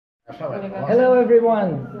Hello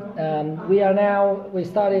everyone. We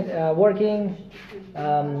started working,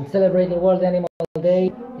 celebrating World Animal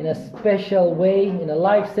Day in a special way, in a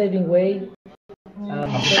life-saving way.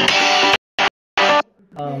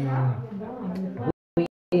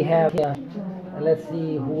 We have here, let's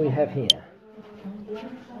see who we have here.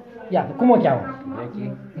 Yeah, cum o cheamă?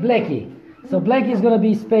 Blackie. So Blackie is going to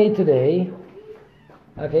be spayed today.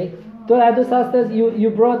 Okay. Tu ai adus astăzi, you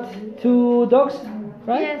brought two dogs,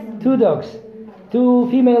 right? Yes. Two dogs. Two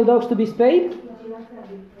female dogs to be spayed?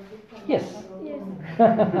 Yes.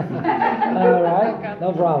 All right,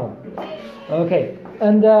 no problem. Okay,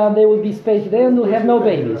 and they will be spayed today and will have no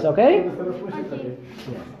babies, okay?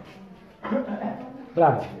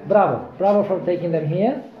 Bravo for taking them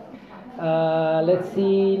here. Let's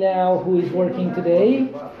see now who is working today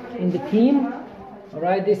in the team. All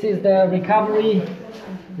right, this is the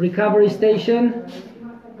recovery station.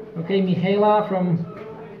 Okay, Mihaela from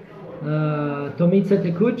Tomica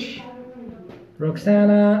Cluj,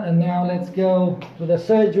 Roxana, and now let's go to the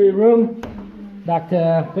surgery room.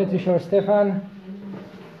 Dr. Aurelian Stefan.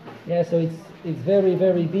 Yeah, so it's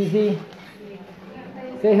very busy.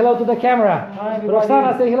 Say hello to the camera. Hi,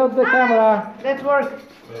 Roxana, say hello to the camera. Let's work.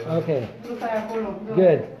 Okay.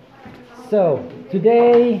 Good. So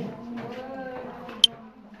today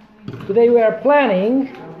we are planning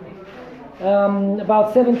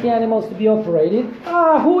about 70 animals to be operated.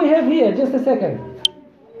 Who we have here? Just a second.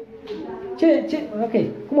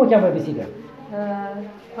 Okay. Cum o cheamă pisica?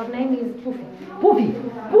 Her name is Puffy.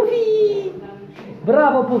 Puffy.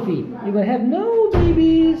 Bravo, Puffy. You're gonna have no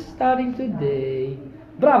babies starting today.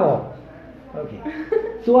 Bravo. Okay.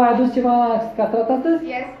 Tu ai adus ceva castrat astăzi?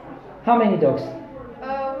 Yes. How many dogs?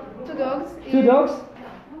 Two dogs. Two dogs?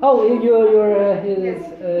 Oh, you're his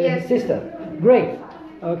Yes. sister. Great.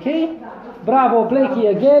 Okay. Bravo, Blakey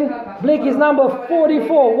again. Blakey's number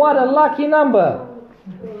 44. What a lucky number.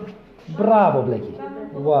 Bravo, Blakey.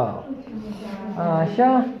 Wow.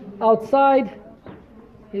 Așa. Outside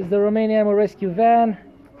is the Romanian Animal Rescue van.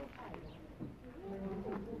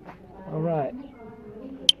 All right.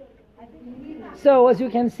 So as you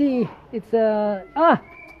can see, it's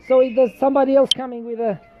so there's somebody else coming with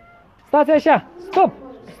a. Stați așa.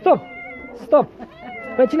 Stop.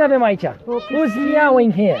 Pe cine avem aici? Who's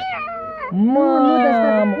meowing here?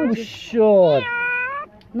 Mam, ușor.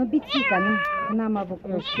 Nu bițica, n-am avut.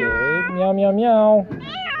 Ok, miau.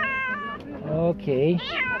 Ok.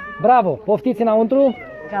 Bravo, poftiți înăuntru.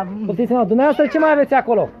 Poftiți înăuntru. Dumneavoastră ce mai aveți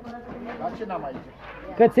acolo? Ce n-am aici?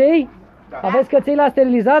 Căței? Aveți căței la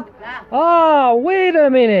sterilizat? Wait a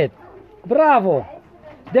minute. Bravo.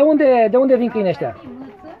 De unde vin câinii ăștia?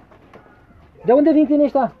 De unde vin câinii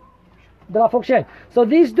ăștia? De la Focșani. So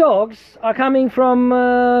these dogs are coming from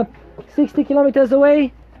 60 kilometers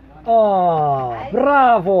away.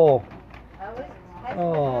 Bravo.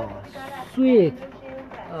 Sweet.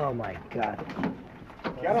 Oh my God.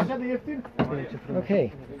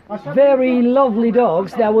 Okay. Very lovely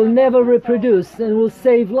dogs that will never reproduce and will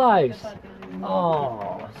save lives.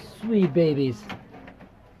 Sweet babies.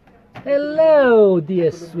 Hello,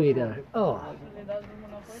 dear sweetheart.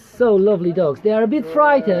 So lovely dogs. They are a bit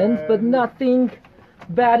frightened, but nothing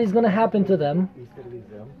bad is gonna happen to them.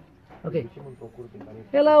 Okay.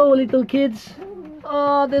 Hello, little kids.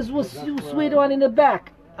 There's a sweet one in the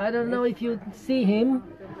back. I don't know if you see him.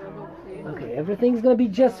 Okay, everything's gonna be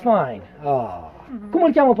just fine. Cum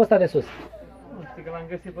îl cheamă pe ăsta de sus?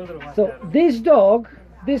 So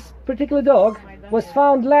this particular dog was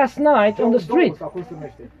found last night on the street.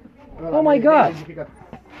 Oh my God.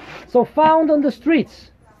 So found on the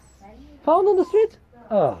streets. Found on the streets?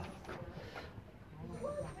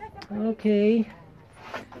 Okay.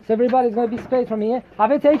 So everybody's going to be spayed from here.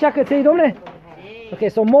 Aveți aici căței, domne? Okay,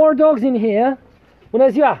 so more dogs in here. Bună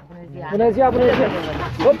ziua! Bună ziua!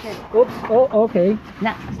 Oops. Okay.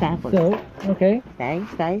 Da, stai acolo. So, okay.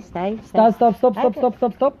 Stai.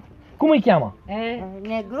 Stop. Cum îi cheamă?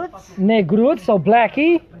 Negruț. Negruț sau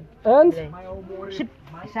Blackie and?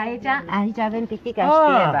 Și aici avem Pitica și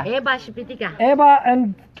Eba. Eba și Pitica. Eba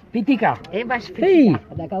and Pitica. Eba și Pitica. Hey!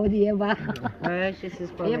 Dacă auzi Eba.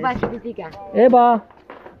 Eba și Pitica. Eba,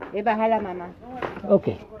 hai la mama.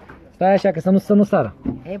 okay. Stai așa că să nu sară.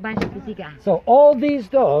 Eba și Pitica. So all these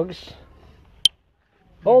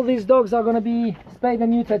dogs are going to be spayed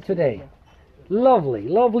and neutered today.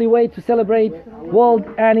 Lovely way to celebrate World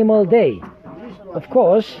Animal Day. Of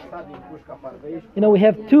course, we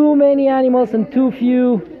have too many animals and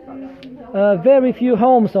very few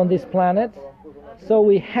homes on this planet, so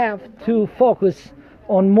we have to focus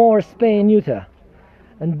on more spay and neuter.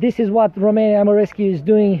 And this is what Romanian Animal Rescue is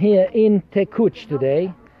doing here in Cluj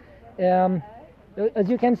today. As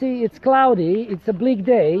you can see, it's cloudy, it's a bleak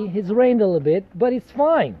day, it's rained a little bit, but it's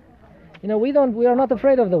fine. You know, we are not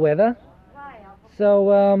afraid of the weather.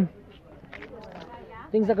 So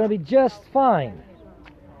things are going to be just fine.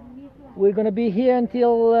 We're going to be here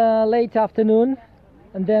until late afternoon,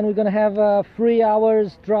 and then we're going to have 3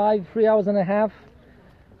 hours drive, 3 hours and a half,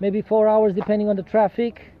 maybe 4 hours depending on the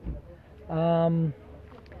traffic.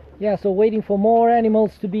 Yeah, so waiting for more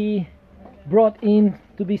animals to be brought in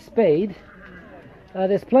to be spayed.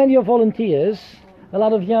 There's plenty of volunteers, a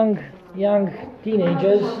lot of young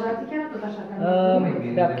teenagers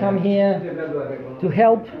that come here to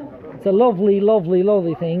help. It's a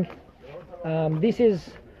lovely thing. This is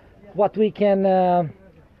what we can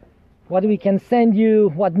send you,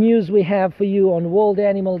 what news we have for you on World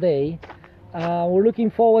Animal Day. We're looking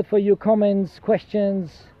forward for your comments,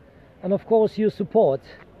 questions, and of course your support.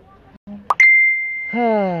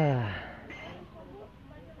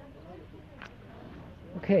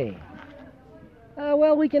 Okay.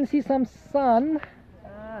 Well, we can see some sun.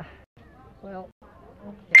 Well.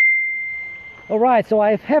 All right, so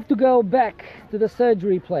I have to go back to the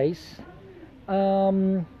surgery place.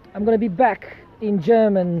 I'm going to be back in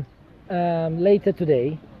German later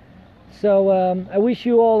today. So I wish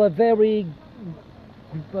you all a very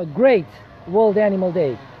great World Animal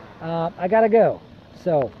Day. I gotta go.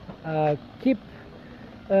 So keep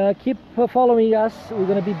following us. We're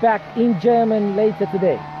going to be back in German later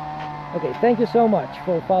today. Okay, thank you so much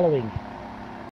for following.